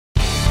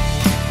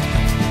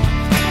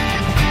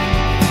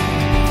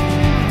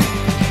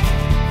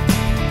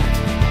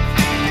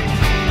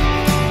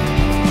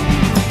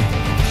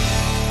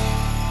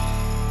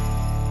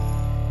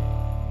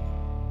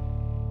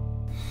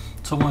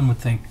So one would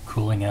think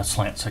cooling a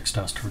Slant 6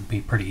 Duster would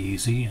be pretty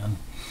easy, and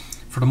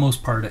for the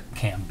most part it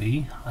can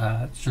be.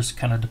 It just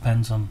kind of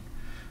depends on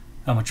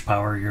how much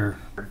power you're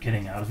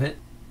getting out of it.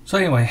 So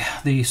anyway,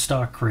 the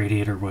stock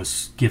radiator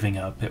was giving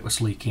up. It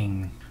was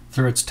leaking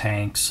through its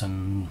tanks,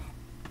 and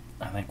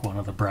I think one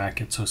of the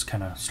brackets was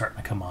kind of starting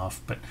to come off.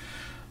 But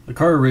the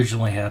car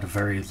originally had a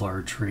very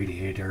large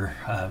radiator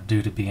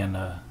due to being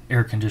an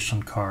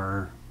air-conditioned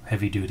car,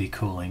 heavy-duty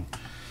cooling.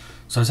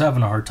 So I was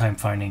having a hard time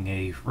finding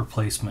a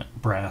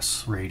replacement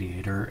brass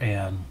radiator,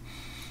 and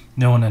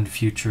knowing in the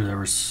future there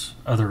was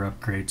other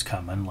upgrades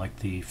coming, like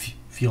the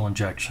fuel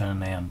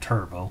injection and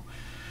turbo.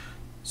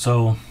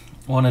 So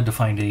wanted to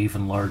find an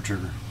even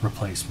larger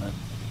replacement,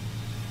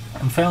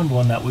 and found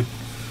one that would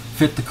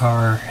fit the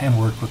car and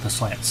work with the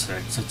Slant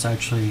 6. It's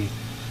actually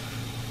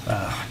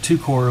a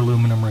 2-core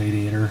aluminum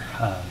radiator.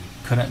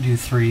 Couldn't do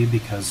 3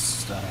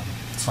 because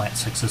Slant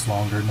 6 is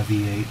longer than the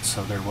V8,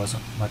 so there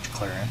wasn't much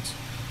clearance.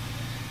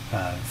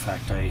 In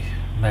fact, I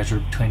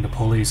measured between the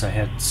pulleys. I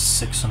had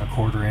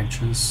 6¼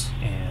 inches,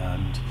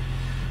 and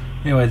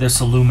anyway, this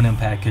aluminum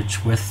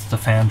package with the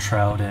fan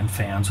shroud and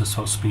fans was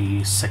supposed to be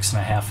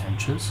 6½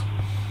 inches,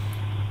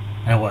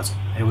 and it wasn't.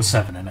 It was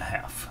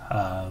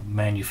 7½.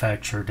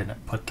 Manufacturer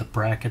didn't put the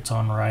brackets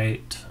on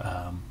right.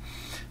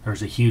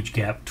 There's a huge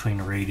gap between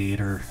the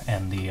radiator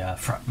and the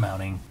front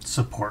mounting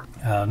support.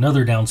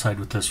 Another downside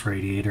with this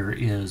radiator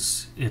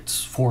is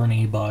it's for an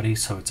E-body,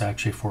 so it's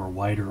actually for a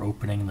wider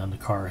opening than the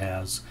car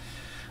has.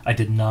 I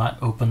did not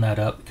open that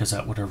up because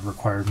that would have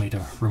required me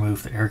to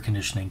remove the air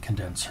conditioning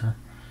condenser,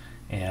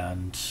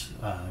 and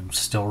I'm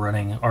still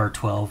running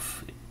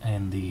R12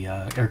 in the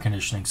air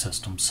conditioning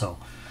system, so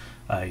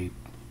I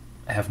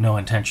have no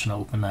intention to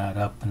open that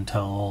up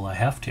until I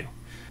have to.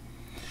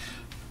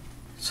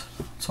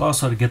 So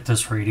also to get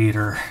this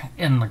radiator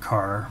in the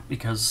car,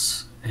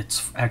 because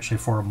it's actually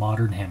for a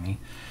modern Hemi,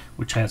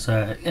 which has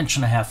a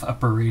 1.5"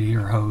 upper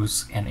radiator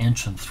hose and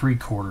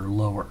 1.75"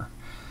 lower.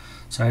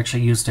 So I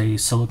actually used a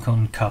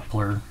silicone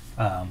coupler,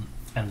 and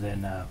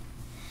then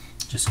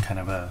just kind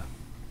of in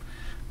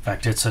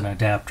fact it's an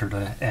adapter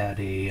to add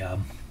a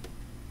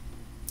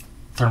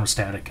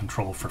thermostatic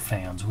control for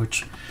fans,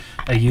 which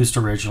I used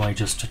originally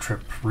just to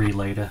trip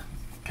relay to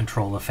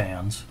control the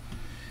fans.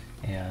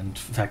 And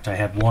in fact, I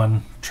had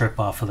one trip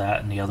off of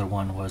that, and the other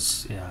one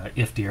was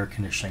if the air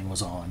conditioning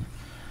was on.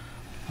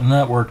 And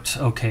that worked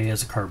okay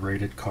as a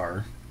carbureted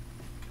car.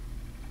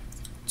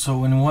 So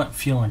when we want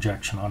fuel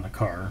injection on the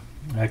car,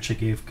 I actually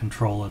gave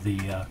control of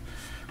the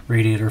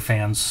radiator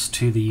fans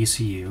to the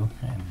ECU.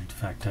 And in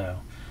fact,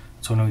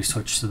 that's when we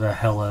switched to the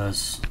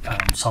Hella's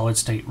solid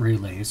state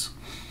relays.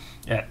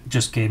 It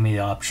just gave me the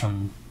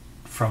option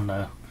from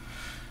the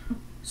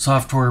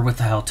software with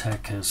the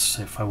Haltech as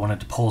if I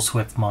wanted to pulse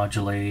width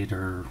modulate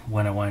or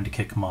when I wanted to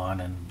kick them on,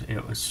 and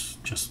it was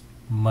just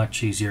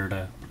much easier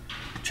to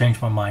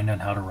change my mind on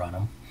how to run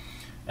them.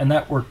 And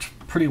that worked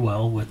pretty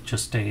well with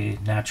just a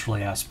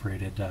naturally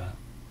aspirated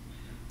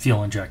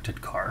fuel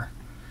injected car.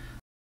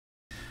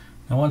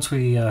 Now once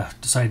we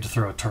decided to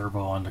throw a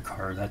turbo on the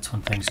car, that's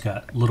when things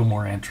got a little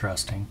more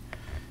interesting.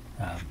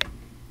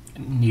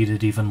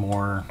 Needed even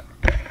more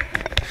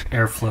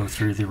airflow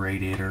through the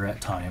radiator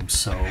at times,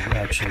 so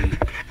actually,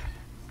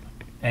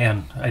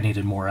 and I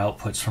needed more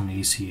outputs from the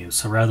ECU,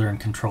 so rather than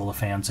control the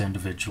fans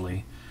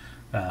individually,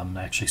 I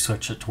actually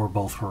switched it to where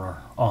both were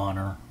on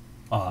or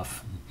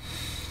off.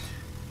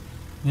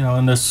 You know,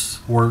 and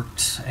this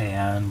worked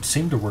and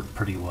seemed to work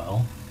pretty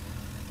well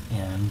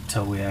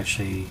until we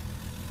actually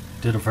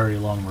did a very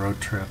long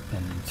road trip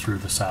and through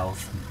the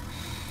south,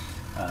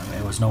 and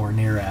it was nowhere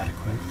near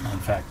adequate. In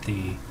fact,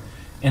 the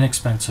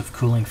inexpensive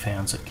cooling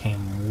fans that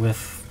came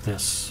with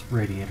this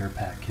radiator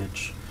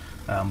package,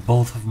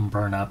 both of them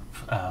burn up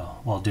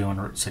while doing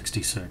Route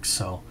 66,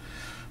 so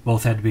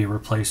both had to be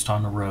replaced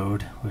on the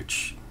road,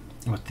 which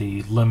with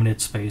the limited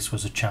space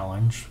was a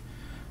challenge.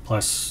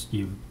 Plus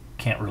you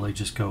can't really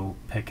just go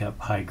pick up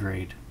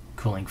high-grade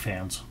cooling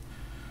fans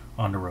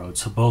on the road,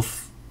 so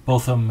both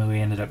of them we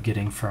ended up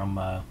getting from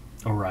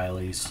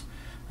O'Reilly's.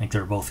 I think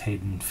they're both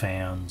Hayden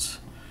fans,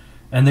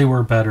 and they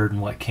were better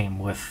than what came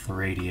with the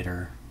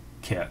radiator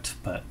kit,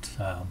 but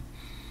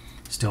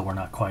still were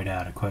not quite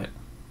adequate.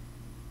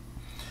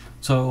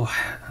 So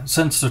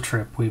since the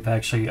trip, we've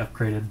actually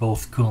upgraded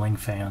both cooling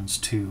fans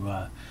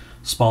to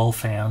SPAL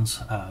fans,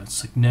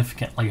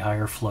 significantly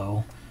higher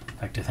flow. In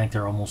fact, I think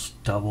they're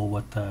almost double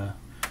what the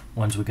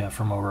ones we got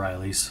from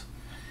O'Reilly's,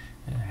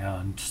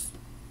 and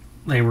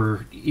they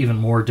were even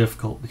more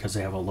difficult because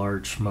they have a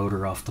large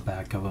motor off the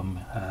back of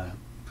them. I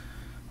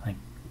think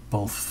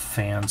both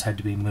fans had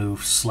to be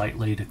moved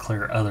slightly to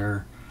clear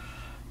other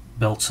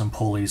belts and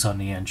pulleys on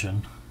the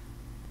engine.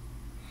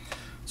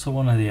 So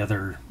one of the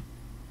other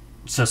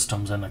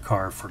systems in the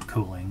car for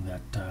cooling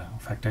that in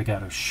fact I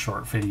got a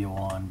short video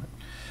on, but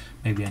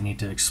maybe I need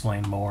to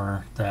explain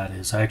more, that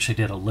is I actually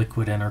did a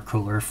liquid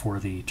intercooler for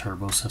the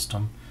turbo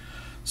system.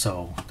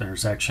 So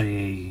there's actually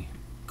a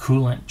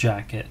coolant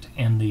jacket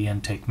in the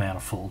intake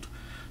manifold,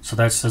 so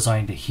that's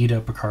designed to heat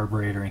up a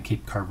carburetor and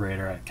keep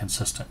carburetor at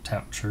consistent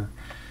temperature.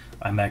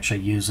 I'm actually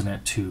using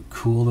it to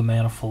cool the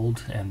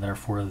manifold and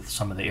therefore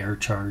some of the air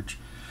charge.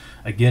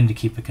 Again, to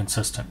keep a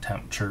consistent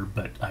temperature,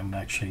 but I'm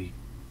actually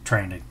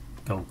trying to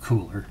go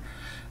cooler.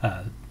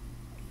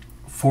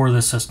 For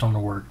the system to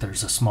work,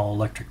 there's a small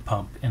electric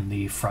pump in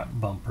the front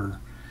bumper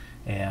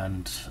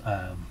and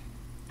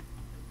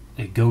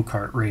a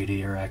go-kart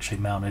radiator actually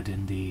mounted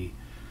in the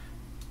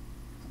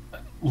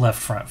left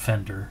front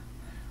fender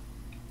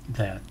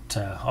that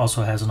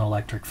also has an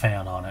electric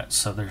fan on it.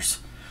 So there's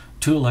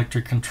two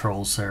electric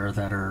controls there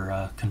that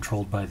are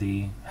controlled by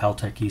the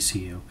Haltech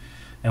ECU.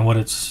 And what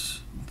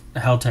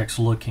Haltech's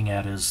looking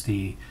at is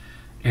the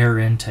air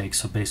intake,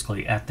 so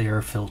basically at the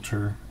air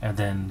filter, and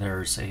then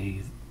there's a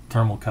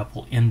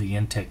thermocouple in the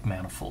intake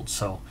manifold.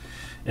 So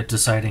it's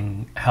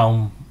deciding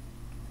how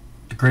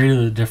the greater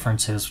the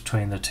difference is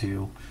between the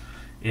two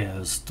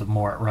is the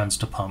more it runs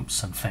to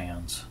pumps and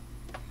fans.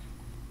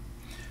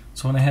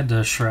 So when I had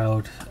the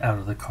shroud out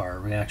of the car,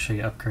 we actually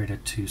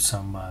upgraded to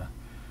some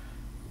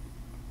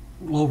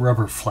little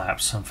rubber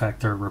flaps. In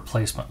fact, they're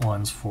replacement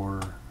ones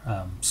for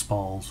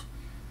SPAL's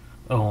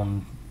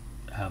own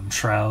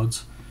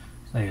shrouds.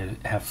 They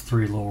have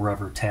three little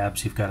rubber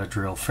tabs you've got to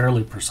drill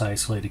fairly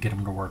precisely to get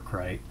them to work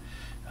right.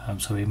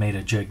 So we made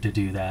a jig to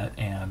do that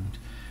and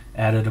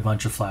added a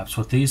bunch of flaps.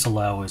 What these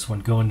allow is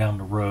when going down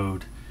the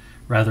road,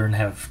 rather than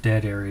have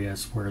dead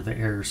areas where the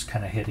air's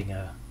kind of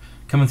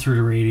coming through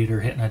the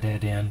radiator, hitting a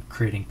dead end,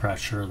 creating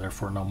pressure,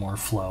 therefore no more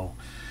flow,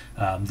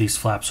 these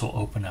flaps will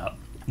open up.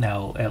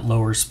 Now at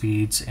lower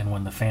speeds and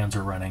when the fans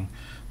are running,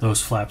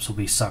 those flaps will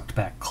be sucked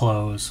back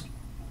closed,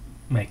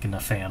 making the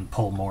fan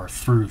pull more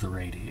through the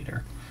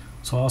radiator.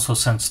 So also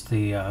since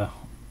the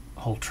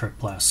whole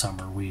trip last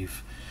summer,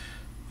 we've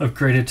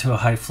upgraded to a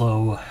high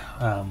flow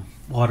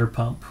water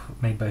pump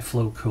made by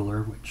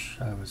FlowKooler, which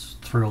I was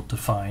thrilled to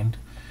find.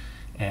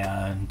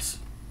 And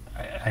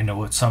I know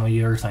what some of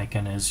you are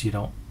thinking is you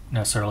don't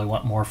necessarily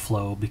want more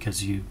flow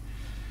because you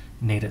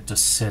need it to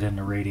sit in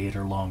the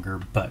radiator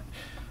longer, but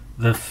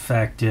the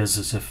fact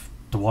is if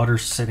the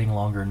water's sitting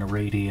longer in the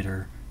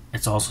radiator,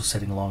 it's also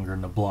sitting longer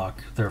in the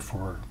block,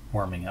 therefore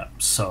warming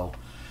up. So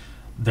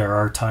there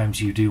are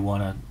times you do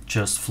want to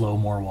just flow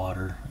more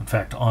water. In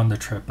fact, on the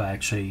trip I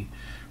actually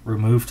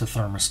removed the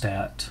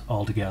thermostat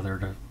altogether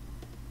to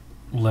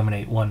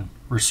eliminate one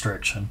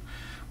restriction,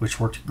 which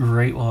worked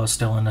great while I was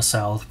still in the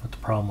south, but the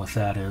problem with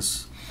that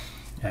is,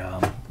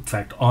 in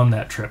fact, on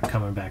that trip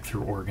coming back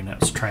through Oregon, it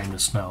was trying to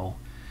snow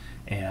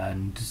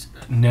and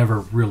never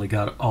really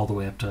got all the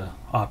way up to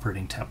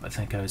operating temp. I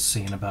think I was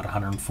seeing about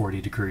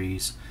 140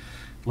 degrees.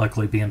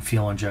 Luckily, being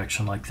fuel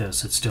injection like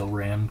this, it still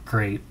ran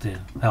great. The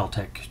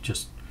Haltech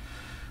just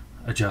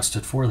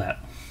adjusted for that.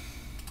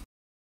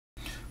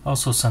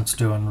 Also, since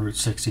doing Route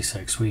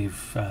 66,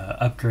 we've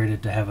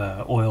upgraded to have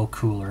a oil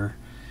cooler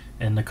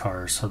in the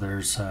car. So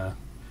there's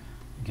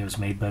it was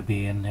made by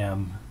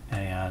B&M,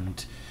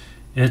 and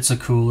it's a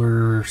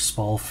cooler,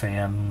 SPAL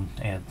fan,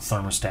 and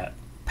thermostat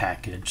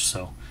package.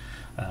 So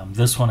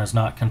this one is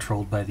not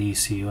controlled by the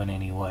ECU in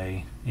any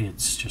way.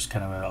 It's just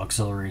kind of an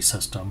auxiliary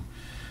system.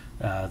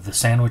 The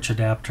sandwich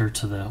adapter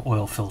to the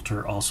oil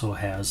filter also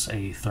has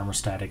a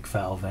thermostatic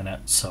valve in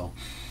it, so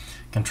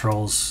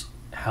controls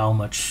how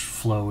much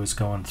flow is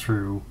going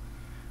through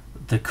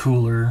the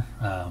cooler.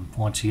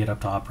 Once you get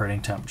up to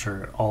operating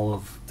temperature, all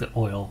of the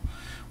oil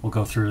will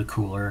go through the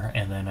cooler,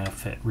 and then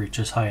if it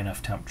reaches high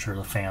enough temperature,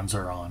 the fans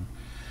are on.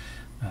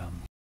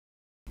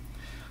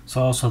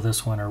 So also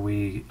this winter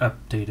we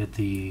updated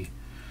the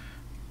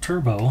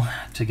turbo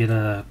to get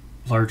a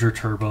larger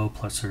turbo,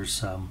 plus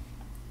there's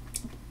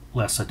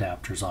less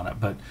adapters on it.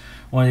 But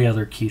one of the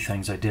other key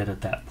things I did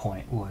at that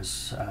point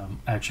was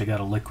actually got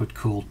a liquid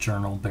cooled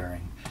journal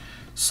bearing.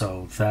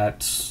 So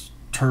that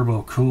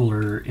turbo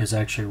cooler is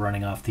actually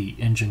running off the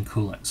engine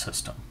coolant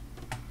system,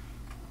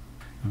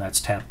 and that's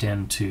tapped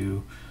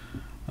into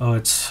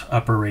its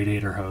upper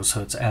radiator hose,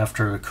 so it's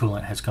after the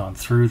coolant has gone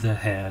through the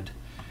head,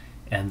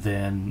 and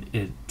then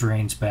it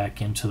drains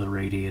back into the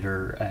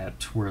radiator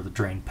at where the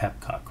drain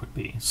pepcock would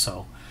be.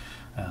 So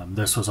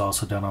this was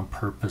also done on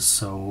purpose,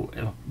 so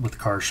with the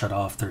car shut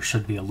off, there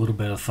should be a little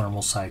bit of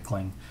thermal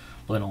cycling,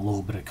 letting a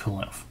little bit of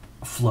coolant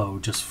flow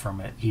just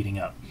from it heating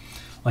up,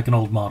 like an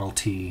old Model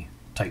T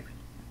type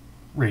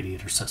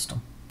radiator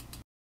system.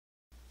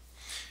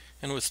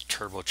 And with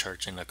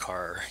turbocharging the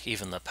car,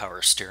 even the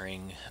power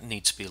steering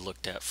needs to be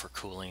looked at for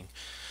cooling.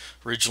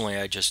 Originally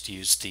I just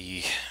used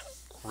the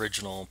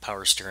original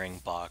power steering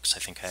box. I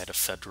think I had a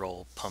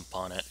Federal pump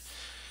on it.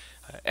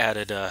 I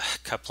added a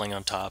coupling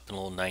on top and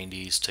a little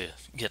 90s to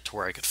get to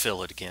where I could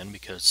fill it again,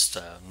 because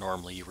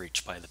normally you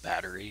reach by the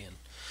battery and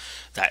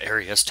that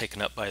area is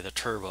taken up by the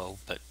turbo.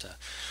 But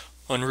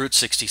on Route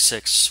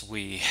 66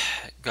 we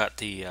got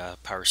the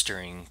power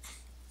steering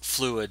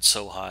fluid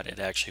so hot it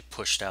actually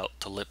pushed out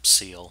the lip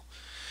seal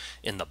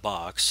in the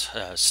box,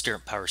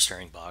 power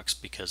steering box,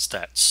 because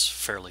that's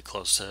fairly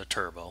close to the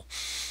turbo.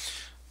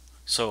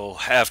 So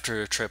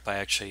after the trip I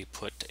actually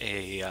put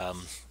a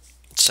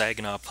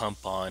Saginaw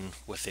pump on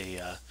with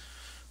a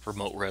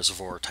remote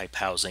reservoir type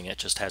housing. It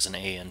just has an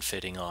AN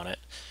fitting on it,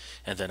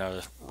 and then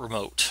a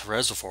remote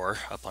reservoir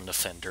up on the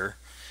fender.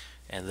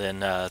 And then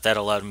that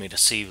allowed me to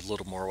see a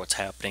little more what's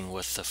happening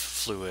with the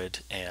fluid,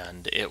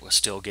 and it was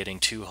still getting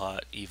too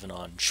hot even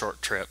on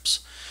short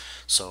trips.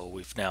 So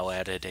we've now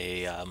added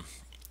a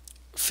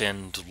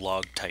finned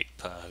log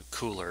type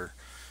cooler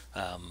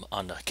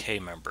on the K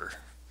member,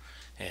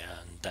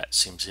 and that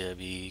seems to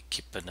be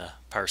keeping the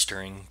power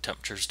steering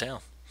temperatures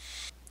down.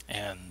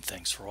 And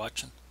thanks for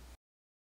watching.